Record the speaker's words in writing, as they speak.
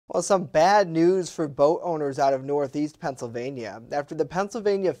Well, some bad news for boat owners out of Northeast Pennsylvania after the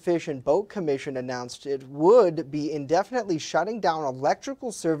Pennsylvania Fish and Boat Commission announced it would be indefinitely shutting down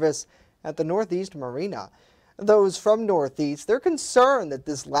electrical service at the Northeast Marina. Those from Northeast, they're concerned that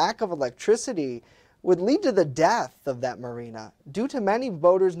this lack of electricity would lead to the death of that marina due to many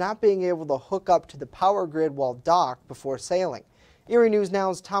boaters not being able to hook up to the power grid while docked before sailing. WNY News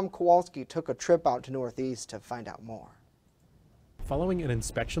Now's Tom Kowalski took a trip out to Northeast to find out more. Following an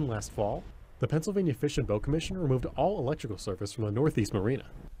inspection last fall, the Pennsylvania Fish and Boat Commission removed all electrical service from the Northeast Marina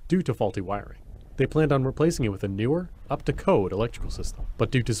due to faulty wiring. They planned on replacing it with a newer, up-to-code electrical system, but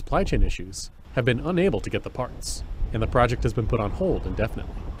due to supply chain issues, have been unable to get the parts, and the project has been put on hold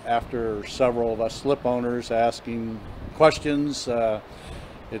indefinitely. After several of us slip owners asking questions,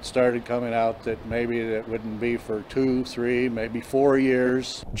 it started coming out that maybe it wouldn't be for 2, 3, maybe 4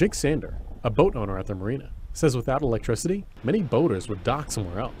 years. Jake Sander, a boat owner at the marina, says without electricity, many boaters would dock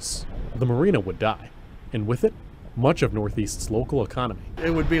somewhere else. The marina would die, and with it, much of Northeast's local economy. It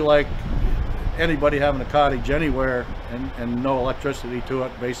would be like anybody having a cottage anywhere and no electricity to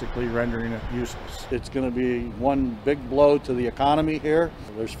it, basically rendering it useless. It's going to be one big blow to the economy here.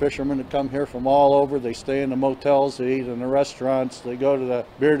 There's fishermen that come here from all over. They stay in the motels, they eat in the restaurants, they go to the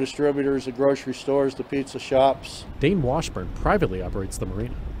beer distributors, the grocery stores, the pizza shops. Dane Washburn privately operates the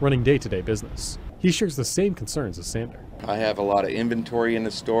marina, running day-to-day business. He shares the same concerns as Sander. I have a lot of inventory in the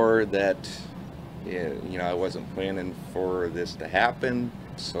store that, I wasn't planning for this to happen,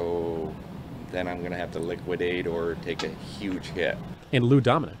 so then I'm going to have to liquidate or take a huge hit. And Lou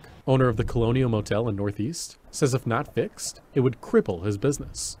Dominic, owner of the Colonial Motel in Northeast, says if not fixed, it would cripple his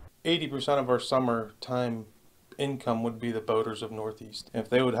business. 80% of our summertime income would be the boaters of Northeast. If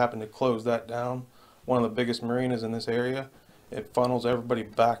they would happen to close that down, one of the biggest marinas in this area, it funnels everybody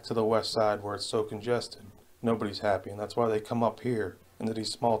back to the west side where it's so congested. Nobody's happy, and that's why they come up here into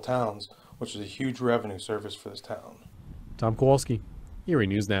these small towns, which is a huge revenue service for this town. Tom Kowalski, WNY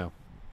News Now.